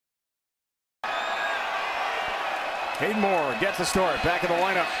Hayden Moore gets the start, back in the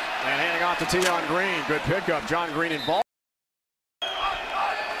lineup, and handing off to Tion Green. Good pickup, John Green involved.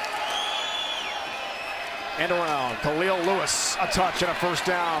 And around, Khalil Lewis, a touch and a first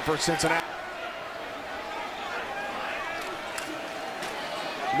down for Cincinnati.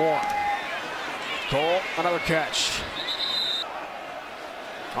 Moore, Cole, another catch.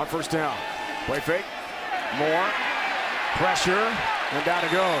 On first down, play fake, Moore, pressure, and down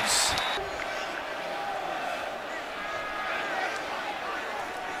it goes.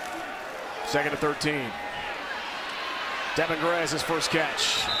 Second to 13. Devin Gray has his first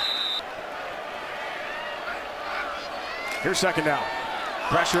catch. Here's second down.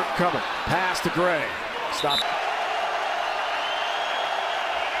 Pressure covered. Pass to Gray. Stop.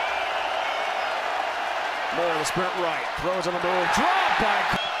 Moore the sprint right. Throws on the move. Drop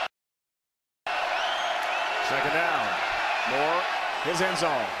by. Second down. Moore. His end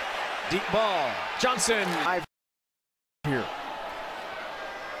zone. Deep ball. Johnson. Here.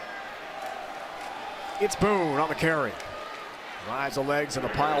 It's Boone on the carry. Drives the legs in the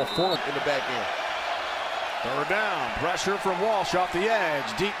pile forward in the back end. Third down. Pressure from Walsh off the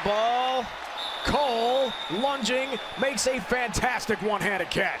edge. Deep ball. Cole lunging. Makes a fantastic one-handed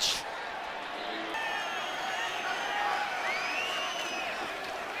catch.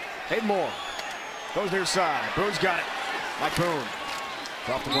 Hayden Moore goes near side. Boone's got it. Mike Boone.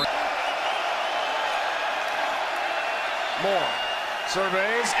 Off the break. Moore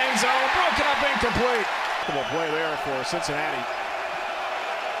surveys. End zone. Broken up. Incomplete. Play there for Cincinnati.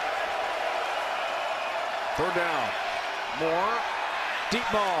 Third down. Moore. Deep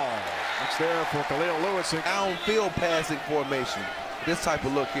ball. It's there for Khalil Lewis. Downfield passing formation. This type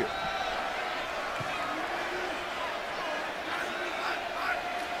of look here.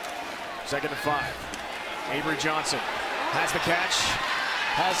 Second and 5. Avery Johnson has the catch.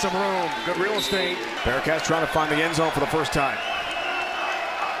 Has some room. Good real estate. Bearcats trying to find the end zone for the first time.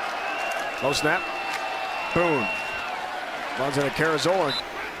 Low snap. Boone runs into Carazola.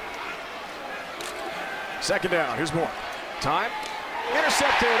 Second down. Here's Moore. Time.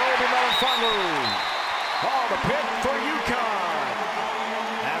 Intercepted. Obi Melifonwu. Oh, the pick for UConn.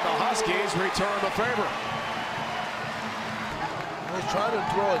 And the Huskies return the favor. He's trying to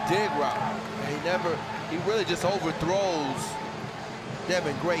throw a dig route. And he really just overthrows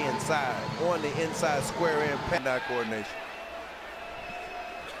Devin Gray inside, on the inside square end. That coordination.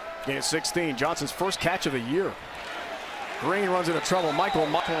 Gain of 16. Johnson's first catch of the year. Green runs into trouble. Michael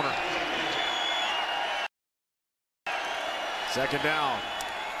corner. Second down.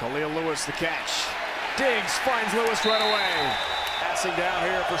 Khalil Lewis the catch. Diggs finds Lewis right away. Passing down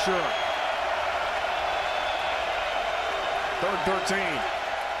here for sure. Third 13.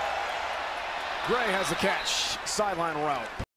 Gray has the catch. Sideline route.